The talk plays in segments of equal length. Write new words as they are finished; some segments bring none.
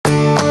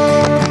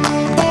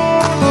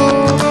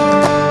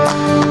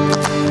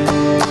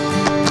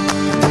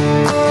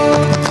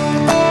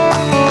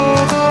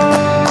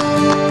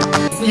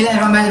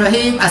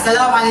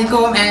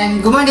Assalamualaikum and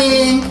good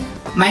morning.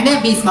 My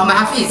name is Mama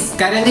Hafiz,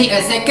 currently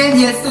a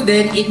second year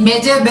student in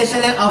major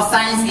Bachelor of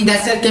Science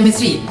Industrial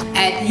Chemistry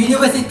at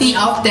University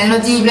of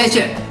Technology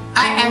Malaysia.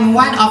 I am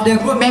one of the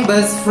group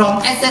members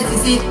from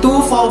SSCC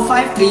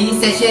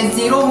 2453 Session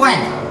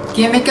 01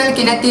 Chemical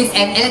Kinetics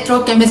and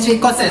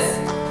Electrochemistry courses.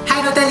 Hi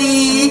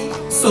Notali!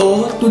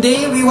 So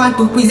today we want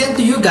to present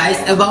to you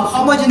guys about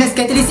homogeneous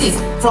catalysis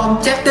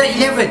from chapter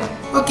 11.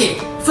 Okay,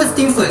 first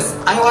thing first,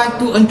 I want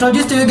to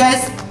introduce to you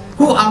guys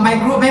who are my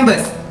group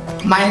members.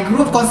 My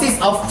group consists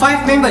of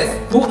 5 members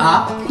who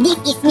are... This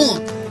is me,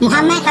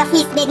 Muhammad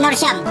Hafiz bin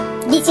Sham.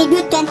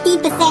 Distribute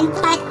 20%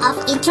 part of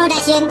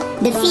introduction,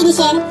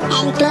 definition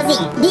and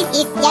closing. This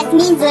is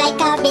Yasmin,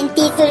 Zulaikha,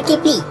 Binti,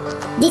 Zulkeple.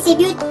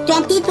 Distribute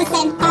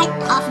 20% part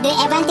of the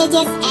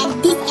advantages and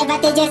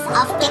disadvantages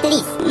of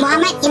catalyst.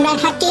 Muhammad Imran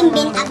Hakim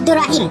bin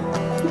Rahim.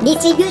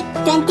 Distribute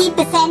 20%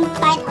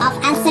 part of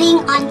answering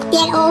on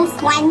TLO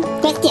 1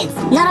 questions.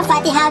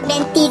 Fatieha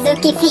Binti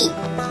Zulkefli.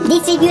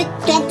 Distribute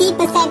 20%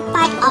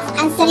 part of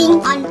answering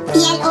on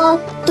TLO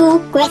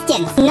 2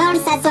 questions.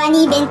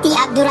 Syazwani Binti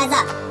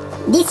Razak.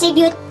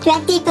 Distribute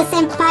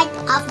 20% part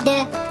of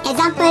the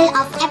example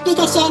of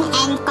application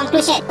and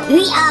conclusion.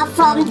 We are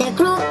from the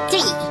group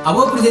 3.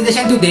 Our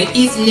presentation today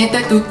is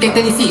related to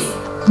catalysis.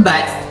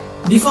 But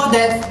before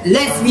that,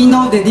 let's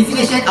know the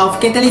definition of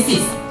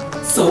catalysis.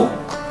 So,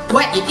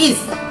 what it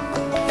is?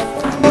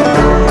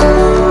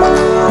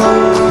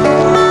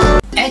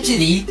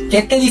 Actually,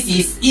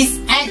 catalysis is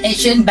an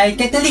action by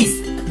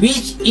catalyst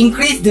which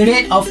increase the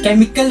rate of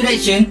chemical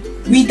reaction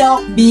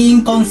without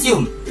being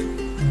consumed.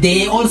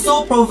 They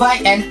also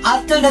provide an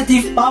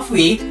alternative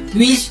pathway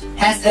which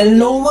has a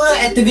lower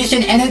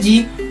activation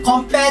energy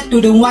compared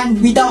to the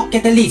one without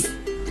catalyst.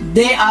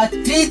 There are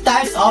 3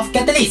 types of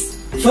catalysts.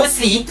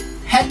 Firstly,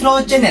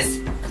 heterogeneous.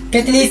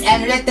 Catalysts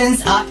and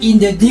reactants are in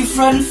the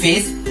different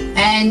phase,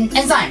 and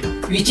enzyme,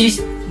 which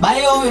is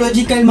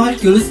biological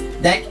molecules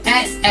that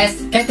acts as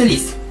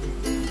catalysts.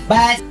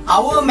 But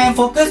our main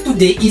focus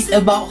today is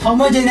about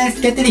homogeneous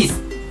catalysts.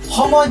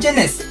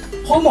 Homogeneous.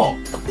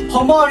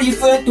 Homo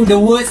refer to the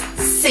words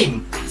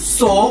same.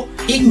 So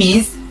it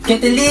means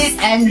catalysts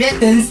and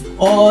reactants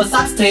or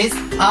substrates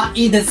are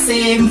in the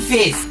same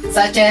phase,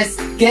 such as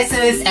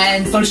gases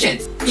and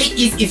solutions. It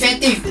is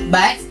effective,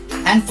 but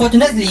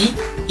unfortunately,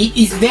 it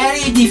is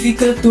very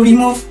difficult to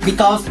remove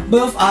because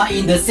both are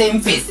in the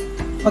same phase.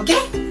 Okay?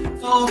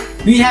 So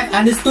we have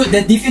understood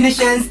the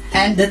definitions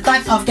and the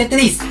types of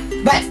catalysts.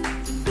 But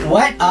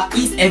what are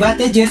its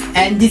advantages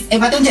and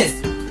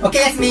disadvantages?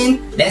 Okay, Yasmin,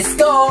 let's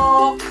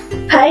go!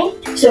 Hi,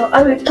 so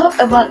I will talk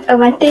about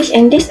advantage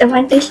and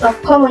disadvantage of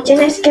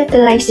homogeneous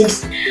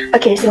catalysis.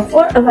 Okay, so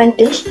for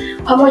advantage,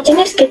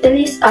 homogeneous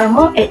catalysts are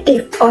more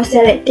active or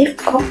selective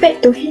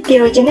compared to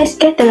heterogeneous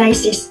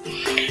catalysis.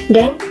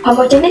 Then,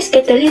 homogeneous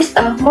catalysts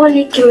are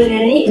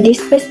molecularly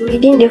dispersed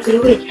within the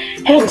fluid,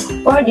 hence,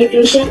 for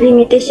diffusion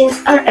limitations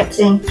are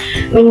absent.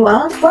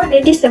 Meanwhile, for the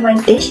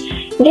disadvantage,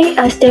 they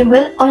are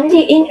stable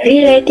only in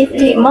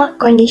relatively mild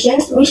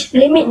conditions which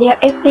limit their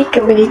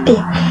applicability.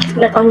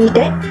 Not only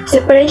that,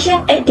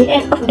 separation at the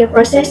end of the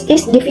process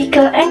is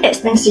difficult and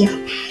expensive.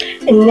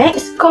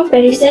 Next,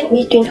 comparison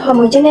between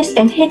homogeneous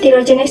and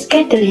heterogeneous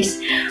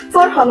catalysts.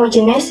 For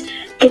homogeneous,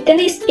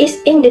 catalyst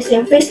is in the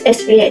same phase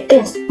as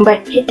reactants,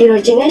 but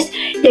heterogeneous,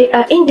 they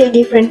are in the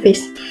different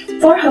phase.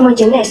 For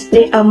homogeneous,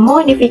 they are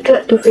more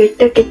difficult to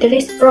filter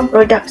catalysts from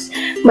products,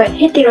 but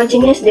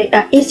heterogeneous, they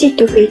are easy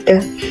to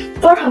filter.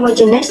 For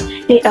homogeneous,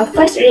 they are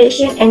fast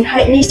reaction and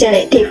highly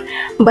selective,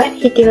 but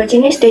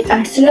heterogeneous, they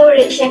are slow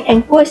reaction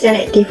and poor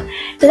selective.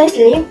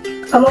 Lastly,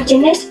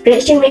 homogeneous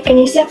reaction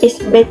mechanism is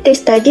better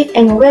studied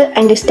and well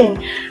understood,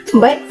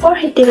 but for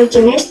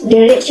heterogeneous, the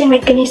reaction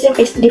mechanism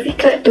is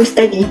difficult to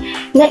study.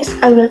 Next,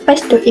 I will pass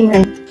to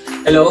Imran.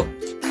 Hello.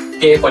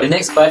 Okay, for the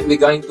next part, we're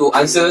going to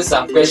answer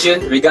some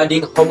questions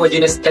regarding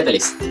homogeneous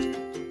catalysts.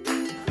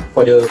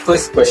 For the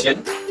first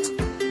question,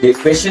 the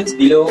questions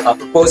below are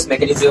proposed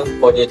mechanism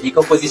for the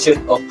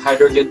decomposition of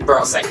hydrogen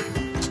peroxide.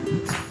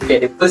 Okay,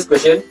 the first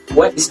question,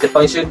 what is the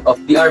function of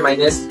Br-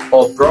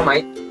 or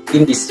bromide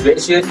in this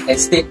reaction and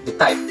state the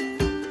type?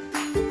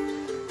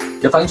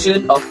 The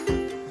function of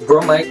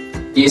bromide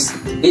is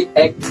it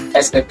acts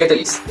as a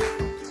catalyst.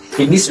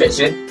 In this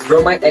reaction,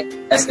 bromide acts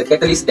as a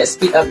catalyst that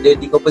speeds up the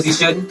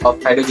decomposition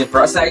of hydrogen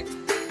peroxide.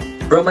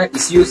 Bromide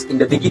is used in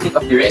the beginning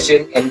of the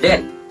reaction and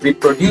then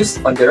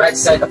reproduced on the right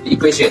side of the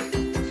equation.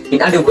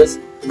 In other words,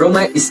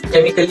 bromide is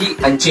chemically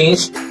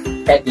unchanged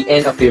at the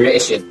end of the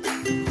reaction.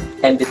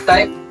 And the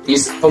type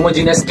is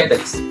homogeneous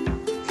catalyst.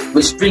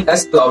 Which brings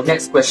us to our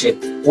next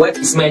question. What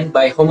is meant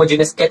by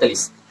homogeneous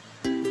catalyst?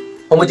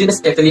 Homogeneous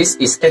catalyst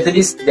is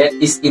catalyst that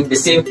is in the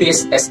same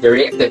phase as the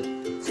reactant.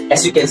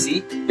 As you can see,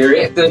 the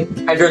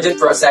reactant hydrogen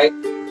peroxide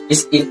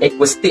is in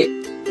aqueous state.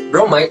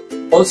 Bromide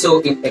also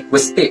in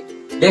aqueous state.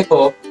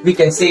 Therefore, we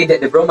can say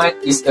that the bromide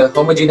is a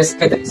homogeneous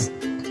catalyst.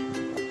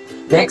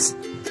 Next,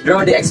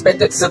 draw the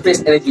expected surface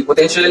energy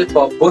potential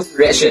for both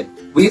reaction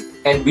with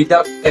and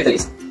without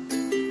catalyst.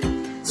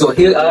 So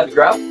here are the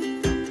graph.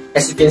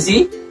 As you can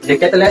see, the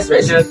catalyzed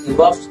reaction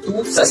involves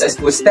two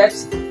successful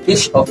steps,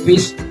 each of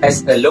which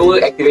has a lower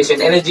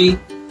activation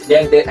energy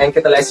than the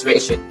uncatalyzed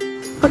reaction.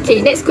 Okay,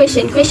 next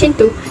question. Question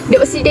 2.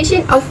 The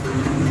oxidation of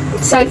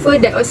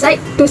sulfur dioxide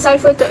to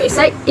sulfur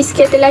trioxide is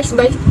catalyzed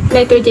by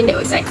nitrogen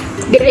dioxide.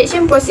 The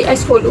reaction proceeds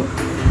as follows.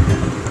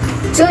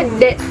 So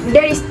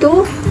there is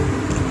two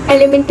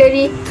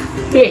elementary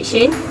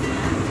reaction.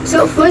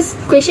 So first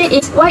question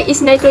is, why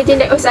is nitrogen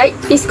dioxide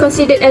is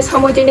considered as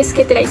homogeneous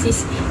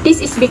catalysis?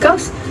 This is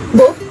because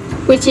both,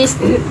 which is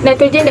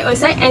nitrogen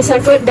dioxide and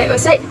sulfur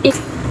dioxide,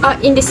 are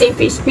in the same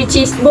phase, which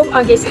is both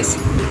are gases.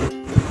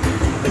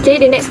 Okay,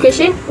 the next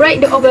question,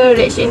 write the overall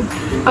reaction.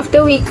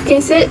 After we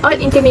cancel all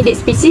intermediate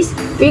species,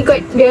 we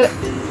got the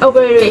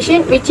overall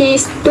reaction, which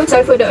is 2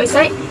 sulfur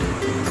dioxide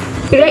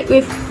react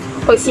with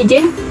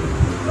oxygen,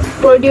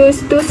 produce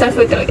 2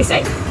 sulfur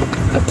dioxide.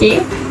 Okay,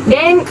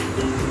 then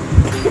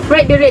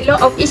write the rate law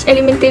of each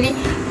elementary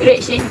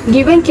reaction.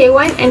 Given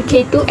K1 and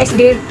K2 as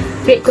the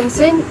rate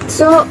constant,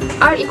 so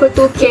R equal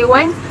to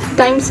K1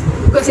 times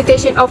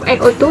concentration of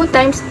NO2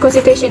 times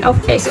concentration of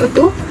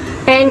SO2,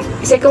 and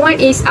second one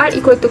is R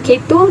equal to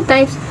K2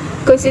 times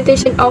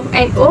concentration of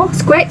NO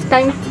squared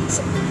times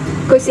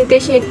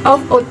concentration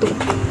of O2.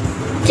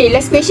 Okay,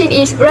 last question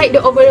is, write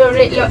the overall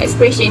rate law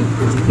expression.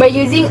 By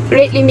using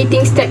rate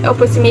limiting step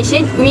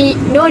approximation, we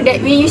know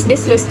that we use the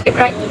slow step,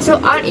 right? So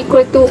R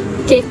equal to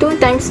K2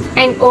 times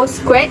NO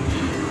squared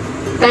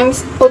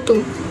times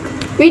O2.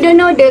 We don't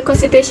know the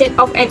concentration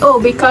of NO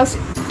because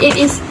it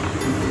is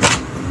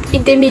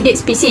intermediate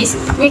species.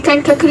 We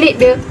can calculate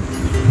the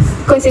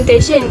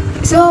concentration.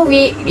 So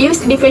we use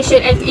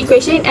differential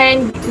equation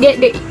and get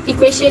the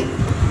equation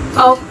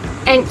of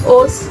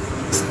NO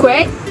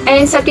squared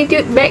and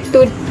substitute back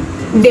to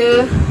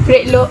the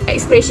rate law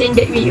expression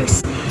that we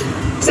use.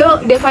 So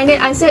the final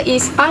answer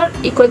is R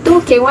equal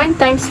to K1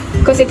 times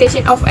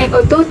concentration of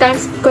NO2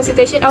 times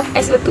concentration of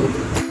SO2.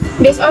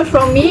 That's all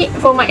from me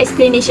for my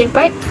explanation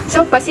part.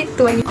 So pass it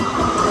to Annie.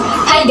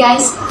 Hi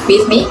guys,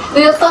 with me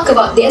we will talk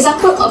about the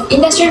example of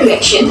industrial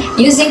reaction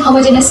using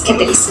homogeneous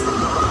catalysts.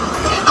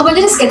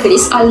 Homogeneous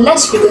catalysts are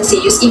less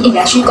frequently used in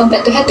industry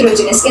compared to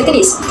heterogeneous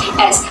catalysts,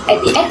 as at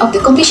the end of the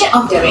completion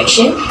of the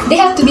reaction, they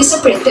have to be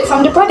separated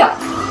from the product.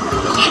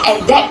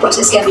 And that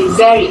process can be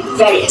very,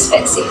 very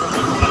expensive.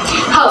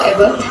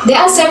 However, there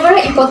are several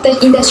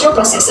important industrial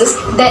processes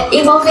that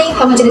involving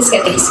homogeneous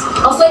catalysts,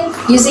 often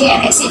using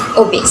an acid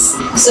or base.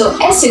 So,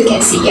 as you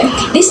can see here,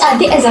 these are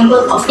the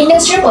examples of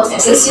industrial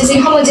processes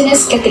using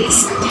homogeneous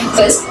catalysts.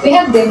 First, we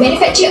have the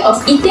manufacture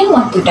of ethane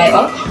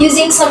 1,2-diol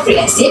using sulfuric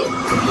acid,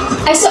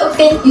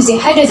 isooctane using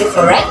hydrogen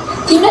fluoride,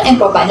 phenol and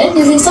propanol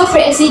using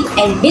sulfuric acid,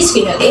 and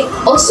bisphenol A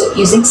also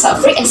using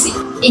sulfuric acid.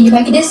 In the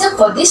mechanism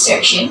for this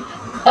reaction,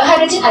 a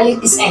hydrogen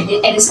ion is added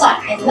at the start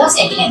and lost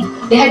at the end.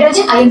 The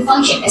hydrogen ion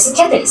functions as a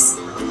catalyst.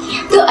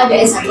 Two other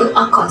examples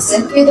are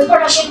concerned with the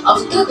production of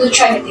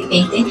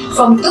 2,2-trimethylpentane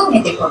from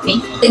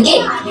 2-methylpropane,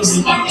 again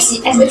using an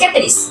acid as the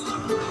catalyst.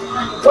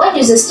 One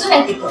uses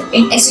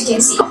 2-methylpropane, as you can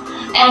see,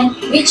 and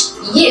which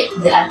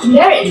yield the alkene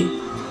directly.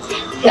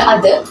 The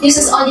other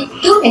uses only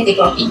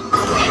 2-methylpropane.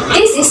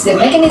 This is the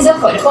mechanism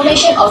for the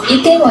formation of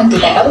ethane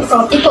 1,2-diol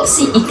from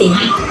epoxy ethane.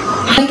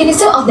 The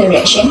mechanism of the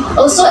reaction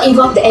also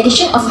involves the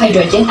addition of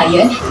hydrogen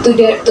ion to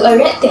a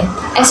reactant.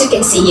 As you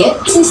can see here,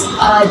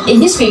 in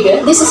this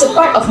figure, this is a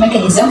part of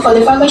mechanism for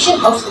the formation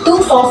of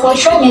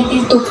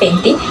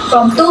 2,4,4-trimethyl-2-pentane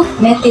from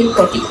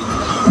 2-methylpropane.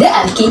 The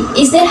alkene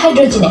is then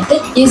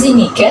hydrogenated using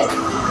nickel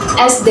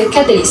as the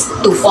catalyst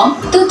to form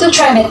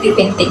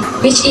 2,2-trimethylpentane,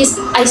 which is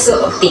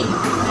isooctane.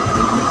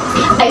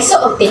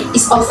 Isooctane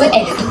is often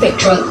added to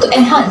petrol to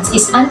enhance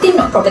its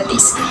anti-knock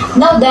properties.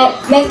 Now that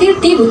methyl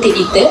T-butyl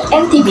ether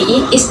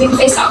 (MTBE) is being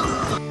phased out.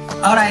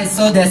 Alright,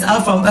 so that's all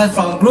from us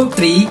from Group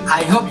 3.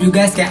 I hope you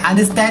guys can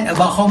understand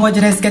about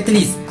homogeneous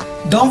catalysts.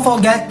 Don't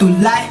forget to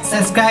like,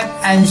 subscribe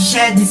and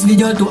share this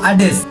video to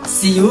others.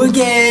 See you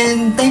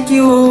again. Thank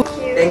you.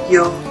 Thank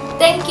you.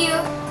 Thank you.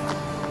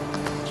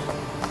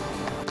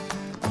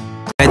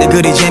 애들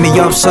그리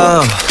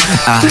재미없어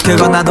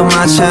그건 나도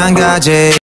마찬가지